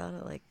 They sell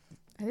it like.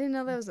 I didn't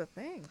know that was a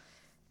thing.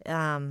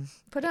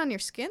 Put it on your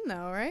skin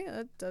though, right?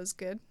 That does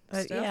good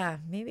stuff. Yeah,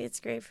 maybe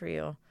it's great for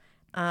you.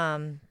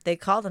 They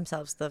call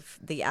themselves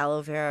the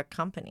aloe vera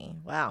company.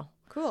 Wow,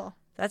 cool.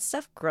 That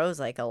stuff grows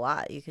like a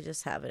lot. You could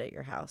just have it at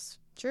your house,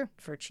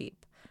 for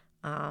cheap.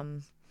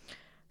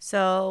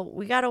 So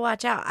we got to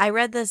watch out. I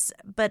read this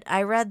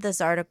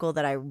article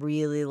that I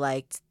really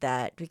liked,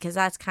 that because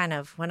that's kind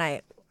of when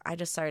I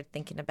just started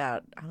thinking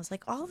about. I was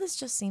like, all this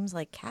just seems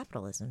like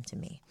capitalism to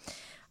me.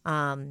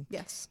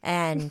 Yes.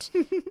 And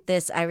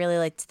I really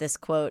liked this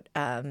quote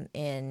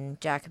in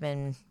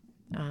Jacobin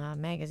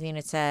magazine.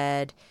 It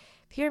said,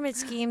 pyramid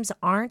schemes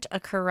aren't a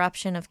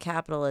corruption of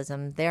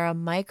capitalism. They're a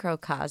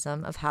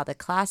microcosm of how the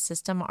class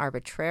system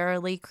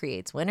arbitrarily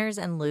creates winners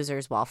and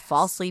losers while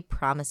falsely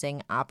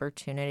promising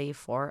opportunity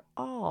for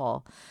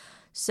all.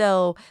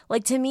 So,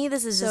 like, to me,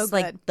 this is just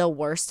like the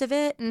worst of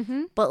it.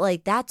 Mm-hmm. But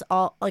like, that's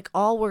all. Like,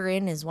 all we're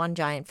in is one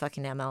giant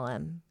fucking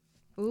MLM.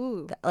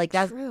 Ooh, like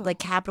that. Like,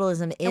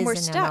 capitalism is and we're an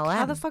stuck. MLM.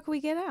 How the fuck we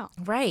get out?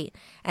 Right.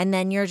 And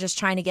then you're just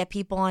trying to get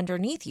people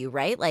underneath you,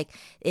 right? Like,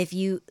 if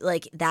you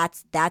like,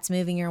 that's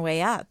moving your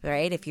way up,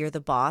 right? If you're the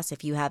boss,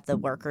 if you have the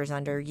workers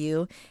under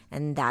you,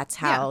 and that's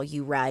how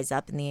you rise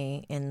up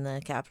in the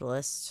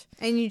capitalist.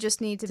 And you just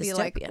need to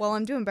dystopia. be like, well,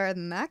 I'm doing better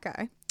than that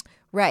guy.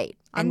 Right.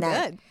 I'm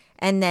good.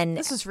 And then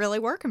this is really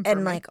working for me.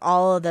 And like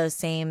all of those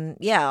same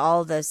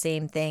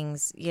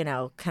things,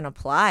 can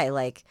apply.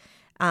 Like,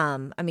 I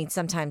mean,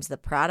 sometimes the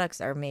products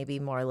are maybe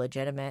more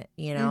legitimate,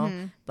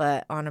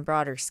 but on a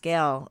broader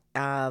scale,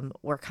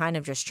 we're kind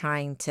of just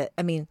trying to,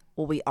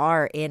 we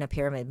are in a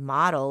pyramid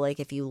model. Like,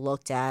 if you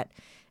looked at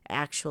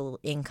actual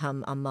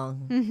income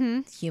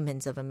among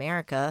humans of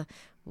America,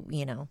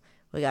 we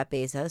got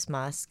Bezos,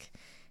 Musk,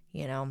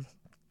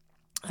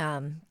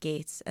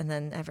 Gates, and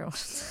then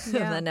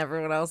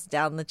everyone else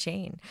down the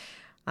chain.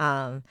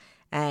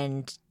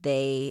 And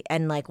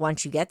like,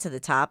 once you get to the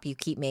top, you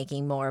keep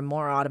making more and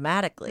more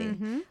automatically.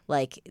 Mm-hmm.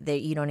 Like,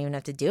 you don't even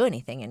have to do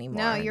anything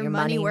anymore. No, your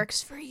money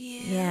works for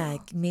you. Yeah,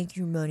 make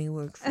your money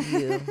work for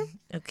you.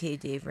 Okay,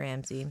 Dave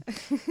Ramsey.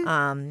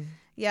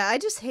 Yeah, I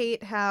just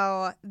hate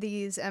how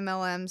these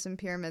MLMs and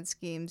pyramid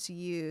schemes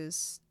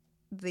use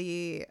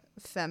the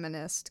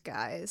feminist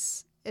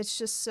guys. It's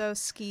just so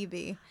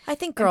skeevy. I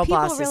think Girl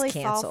Boss really is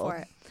canceled. fall for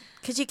it.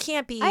 Because you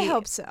can't be... I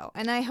hope so.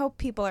 And I hope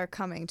people are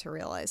coming to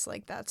realize,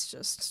 like, that's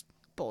just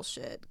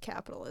bullshit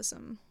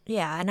capitalism.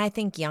 Yeah, and I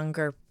think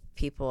younger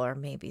people are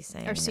maybe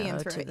saying or seeing no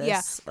through to this.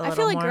 Yeah, I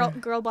feel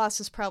like Girl Boss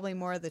is probably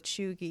more the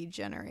chuggy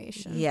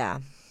generation. Yeah.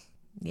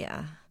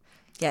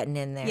 Getting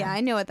in there. Yeah, I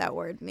know what that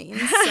word means,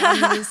 so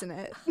I'm using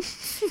it.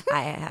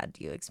 I had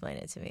you explain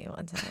it to me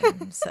one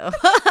time, so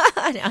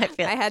I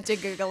had to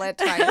Google it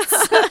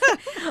twice.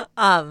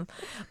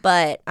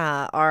 But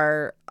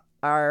our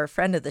our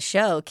friend of the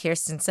show,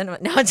 Kirsten Cinema.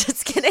 No, I'm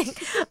just kidding.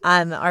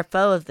 Our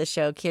foe of the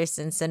show,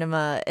 Kirsten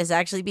Cinema, is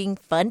actually being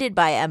funded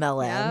by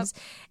MLMs.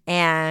 Yep.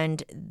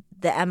 And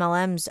the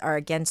MLMs are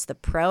against the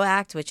PRO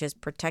Act, which is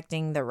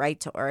Protecting the Right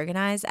to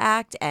Organize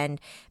Act. And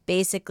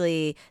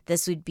basically,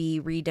 this would be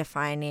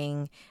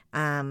redefining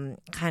kind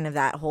of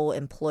that whole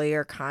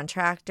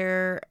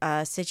employer-contractor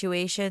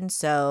situation.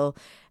 So,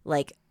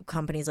 like,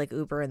 companies like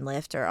Uber and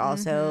Lyft are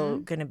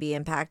also going to be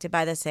impacted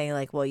by this, saying,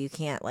 like, well, you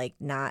can't, like,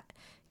 not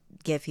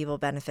give people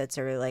benefits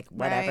or, like,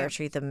 whatever, right.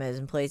 Treat them as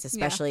employees,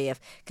 especially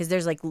if – because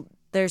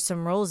there's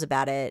some rules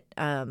about it,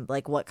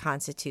 like what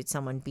constitutes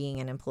someone being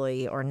an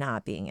employee or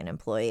not being an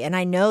employee. And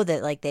I know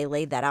that, like, they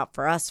laid that out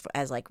for us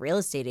as, like, real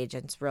estate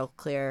agents real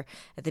clear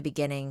at the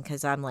beginning,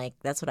 because I'm like,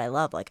 that's what I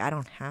love. Like, I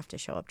don't have to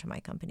show up to my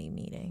company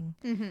meeting.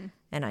 Mm-hmm.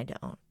 And I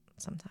don't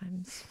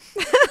sometimes.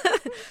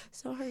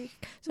 Sorry,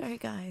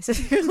 guys,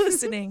 if you're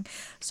listening.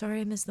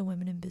 Sorry I missed the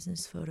Women in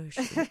Business photo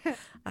shoot.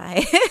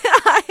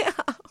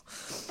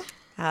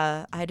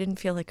 I didn't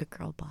feel like a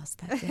girl boss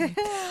that day.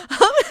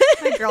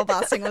 My girl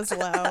bossing was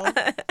low.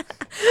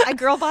 I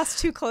girl bossed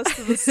too close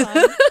to the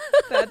sun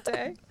that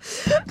day.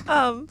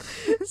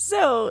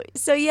 So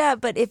yeah,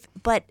 but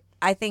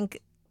I think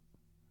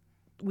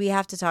we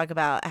have to talk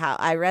about how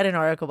I read an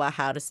article about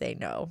how to say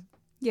no.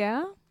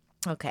 Yeah.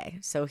 Okay,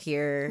 so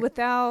here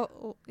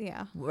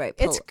right.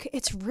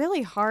 It's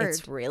really hard.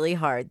 It's really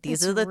hard.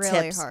 These are the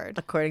tips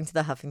according to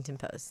the Huffington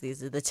Post.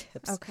 These are the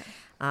tips. Okay.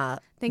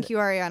 Thank you,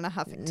 Ariana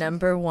Huffington.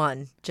 Number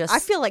 1, just I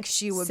feel like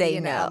she would be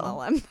an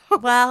MLM.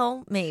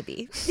 Well,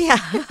 maybe. Yeah.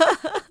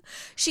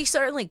 She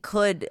certainly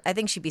could. I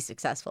think she'd be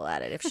successful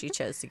at it if she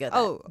chose to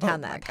go down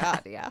that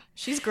path. God, yeah.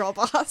 She's girl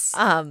boss.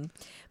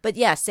 But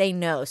yeah, say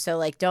no. So,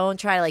 like, don't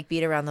try to, like,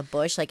 beat around the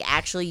bush. Like,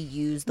 actually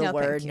use the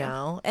word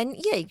no. And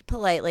yeah,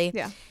 politely.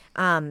 Yeah.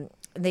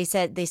 They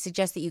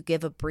suggest that you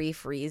give a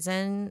brief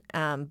reason,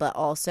 but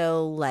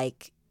also,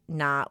 like,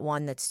 not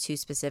one that's too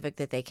specific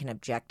that they can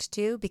object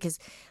to, because,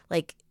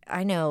 like,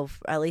 I know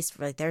at least,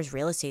 like, there's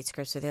real estate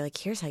scripts where they're like,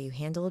 here's how you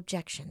handle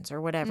objections or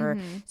whatever.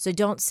 Mm-hmm. So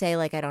don't say,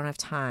 like, I don't have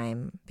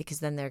time, because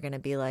then they're going to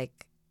be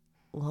like,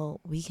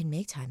 well, we can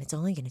make time. It's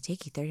only going to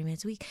take you 30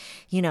 minutes a week,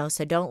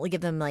 so don't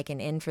give them, like,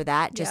 an in for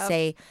that. Just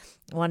say,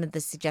 one of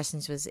the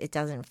suggestions was, it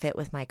doesn't fit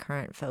with my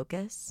current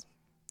focus,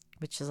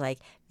 which is, like,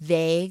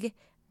 vague,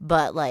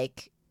 but,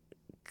 like,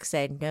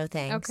 said no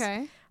thanks.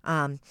 Okay.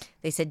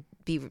 They said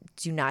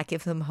do not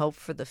give them hope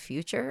for the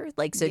future.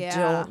 Like, so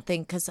don't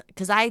think, because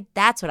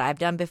that's what I've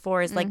done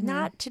before is, like,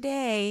 not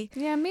today.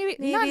 Yeah, maybe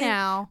not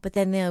now. But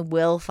then they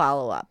will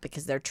follow up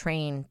because they're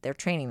training them to do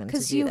this.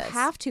 Because you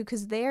have to,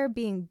 because they're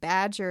being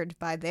badgered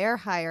by their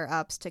higher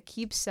ups to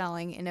keep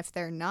selling. And if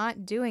they're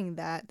not doing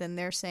that, then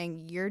they're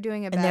saying you're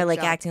doing a bad job. And they're,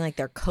 like, acting like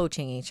they're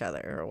coaching each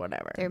other or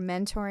whatever. They're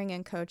mentoring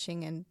and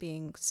coaching and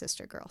being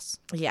sister girls.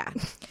 Yeah.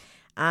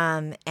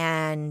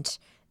 And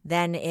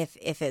then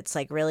if it's,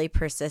 like, really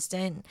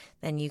persistent,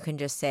 then you can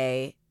just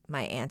say,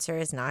 my answer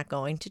is not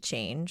going to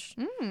change.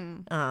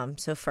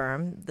 So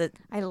firm.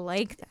 I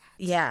like that.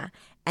 Yeah.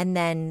 And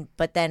then,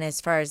 but then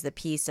as far as the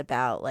piece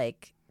about,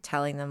 like,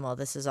 telling them, well,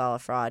 this is all a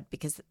fraud,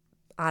 because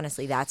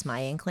honestly, that's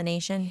my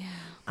inclination.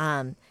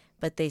 Yeah.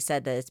 But they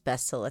said that it's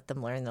best to let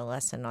them learn the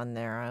lesson on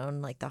their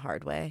own, like, the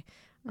hard way.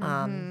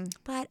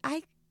 But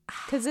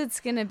because that's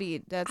gonna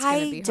be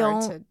hard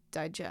to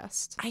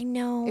digest. I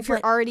know. If you're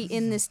already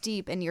in this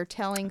deep and you're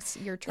trying to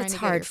get your friend to do it. It's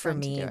hard for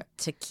me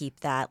to keep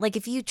that. Like,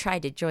 if you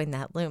tried to join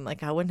that loom,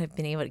 like, I wouldn't have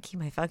been able to keep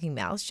my fucking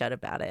mouth shut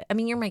about it. I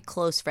mean, you're my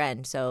close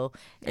friend, so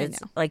it's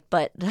like,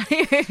 but.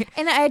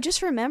 And I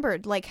just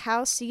remembered, like,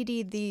 how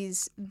seedy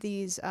these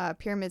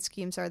pyramid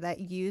schemes are that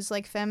use,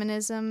 like,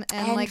 feminism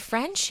and like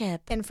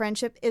friendship. And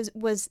friendship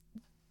was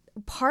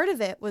part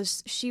of it.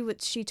 Was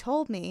she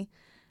told me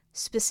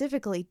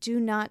specifically,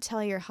 do not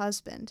tell your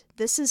husband.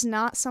 This is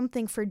not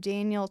something for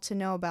Daniel to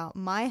know about.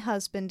 My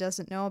husband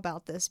doesn't know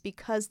about this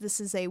because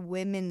this is a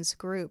women's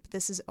group.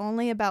 This is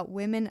only about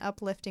women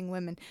uplifting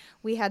women.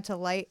 We had to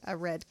light a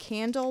red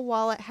candle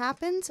while it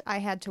happened. I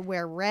had to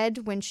wear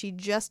red when she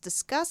just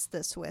discussed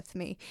this with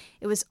me.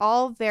 It was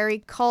all very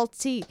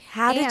culty.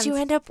 How did you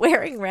end up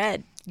wearing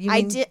red?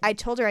 I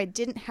told her I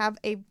didn't have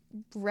a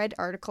red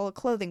article of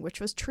clothing,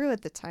 which was true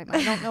at the time.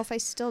 I don't know if I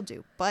still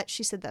do, but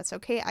she said, that's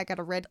okay. I got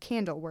a red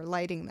candle. We're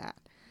lighting that.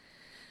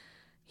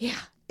 Yeah.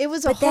 It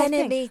was a whole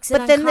thing.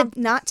 But then the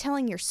not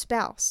telling your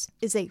spouse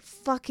is a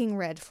fucking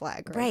red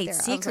flag right there.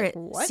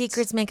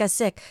 Secrets make us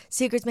sick.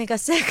 Secrets make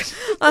us sick.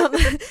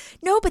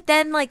 No, but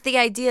then, like, the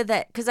idea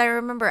that, because I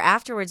remember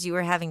afterwards you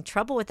were having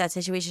trouble with that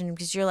situation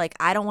because you're like,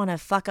 I don't want to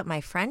fuck up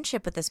my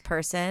friendship with this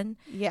person.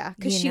 Yeah,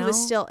 because she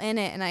was still in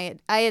it, and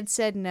I had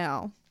said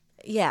no.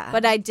 Yeah.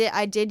 But I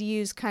did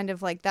use kind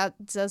of like,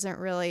 that doesn't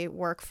really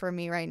work for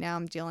me right now.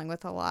 I'm dealing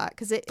with a lot.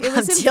 Because it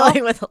was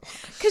dealing with a lot.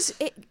 Because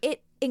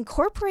it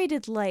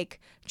incorporated,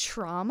 like,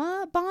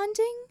 trauma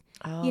bonding.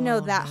 Oh,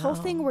 that whole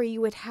thing where you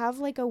would have,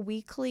 like, a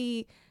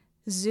weekly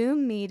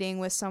Zoom meeting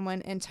with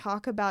someone and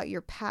talk about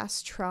your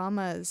past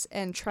traumas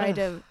and try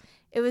to,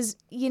 it was,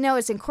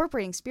 it's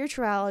incorporating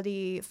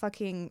spirituality,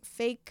 fucking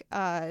fake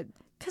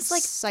 'Cause,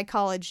 like,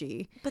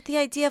 psychology. But the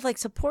idea of like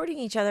supporting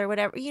each other,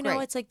 whatever, you know,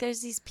 Right. it's like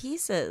there's these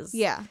pieces.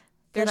 Yeah.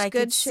 That There's I good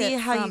could see shit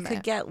how you from could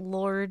it. get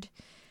lured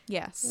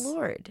Yes.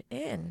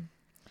 in.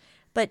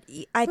 But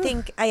I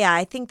think,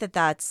 I think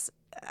that's,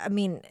 I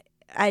mean,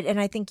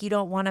 I think you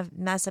don't want to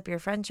mess up your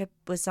friendship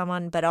with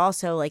someone, but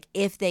also like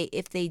if they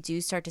do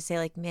start to say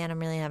like, man, I'm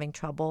really having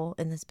trouble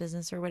in this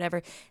business or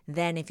whatever,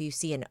 then if you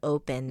see an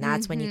open,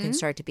 that's when you can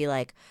start to be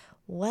like,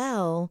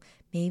 well,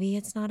 maybe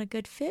it's not a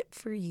good fit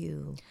for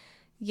you.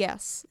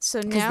 Yes.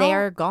 So Because now they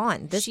are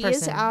gone. This she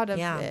person is out of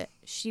it.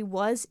 She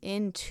was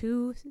in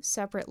 2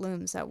 separate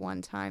looms at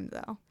one time,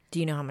 though. Do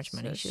you know how much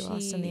money So she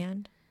lost in the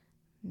end?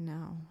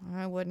 No,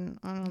 I wouldn't.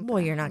 I don't Well,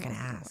 think- you're not I going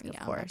to don't- ask, yeah, of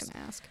I'm course. not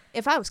gonna ask.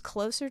 If I was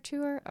closer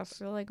to her, I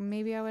feel like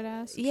maybe I would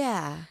ask.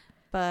 Yeah.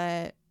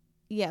 But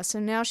yeah, so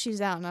now she's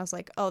out, and I was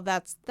like, oh,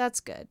 that's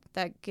good.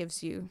 That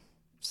gives you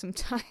some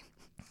time.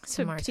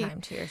 Some more be-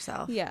 time to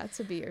yourself. Yeah,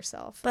 to be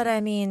yourself. But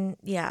I mean,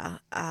 yeah,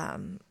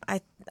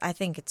 I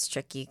think it's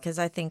tricky because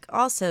I think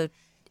also,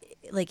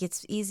 like,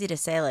 it's easy to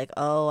say like,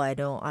 oh,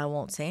 I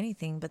won't say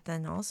anything, but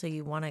then also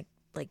you want to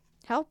like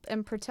help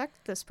and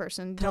protect this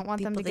person. help Don't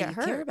want them to people that get you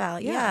hurt. care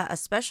about. Yeah,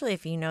 especially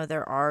if you know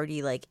they're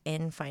already like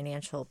in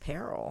financial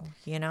peril.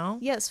 You know,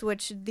 Yes,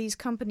 which these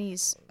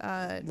companies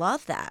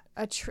love that.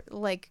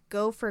 like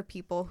go for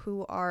people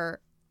who are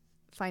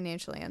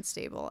financially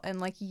unstable and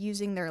like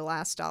using their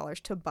last dollars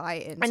to buy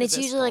into. And it's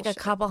this usually like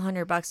bullshit. a couple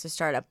 $100 to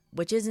start up,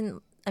 which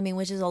isn't. I mean,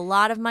 which is a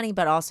lot of money,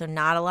 but also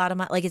not a lot of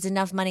money. Like it's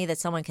enough money that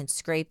someone can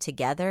scrape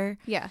together,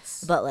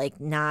 Yes. but like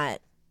not.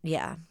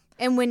 Yeah.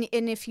 And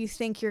if you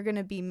think you're going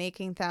to be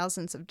making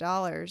thousands of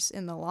dollars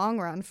in the long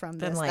run from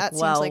Then, this, like, that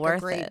well seems like a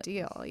worth great it.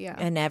 deal. Yeah.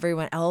 And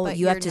everyone, But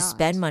you have you're to not.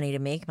 spend money to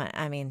make money.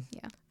 I mean,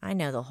 Yeah. I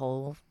know the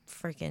whole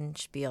freaking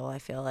spiel, I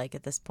feel like,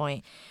 at this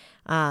point.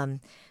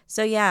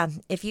 So, yeah,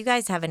 if you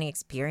guys have any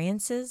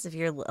experiences, if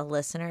you're a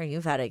listener,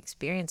 you've had an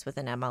experience with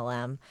an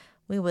MLM,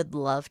 we would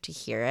love to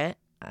hear it.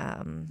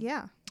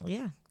 Yeah.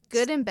 Yeah.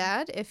 Good and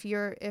bad. If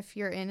you're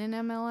in an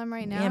MLM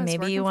right now, Yeah, and it's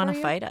maybe you working want for to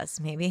you, fight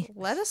us, maybe.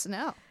 let us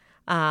know.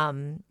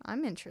 Um,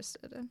 I'm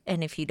interested in.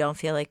 and if you don't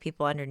feel like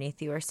people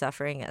underneath you are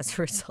suffering as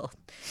a result.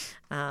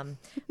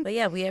 But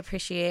yeah, we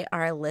appreciate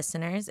our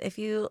listeners. If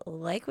you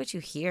like what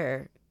you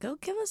hear, go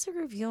give us a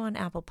review on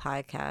Apple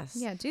Podcasts.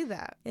 Yeah, do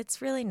that.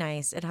 It's really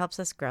nice. It helps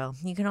us grow.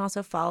 You can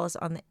also follow us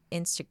on the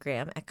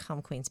Instagram at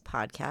Calm Queens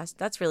Podcast.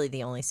 That's really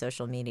the only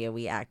social media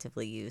we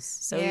actively use.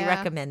 So we Yeah.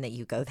 recommend that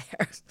you go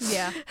there.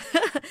 Yeah.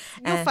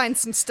 You'll find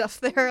some stuff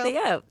there. But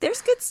yeah,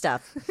 there's good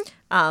stuff.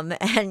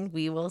 And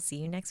we will see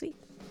you next week.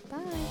 Bye.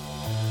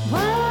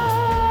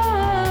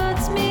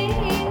 What's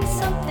me?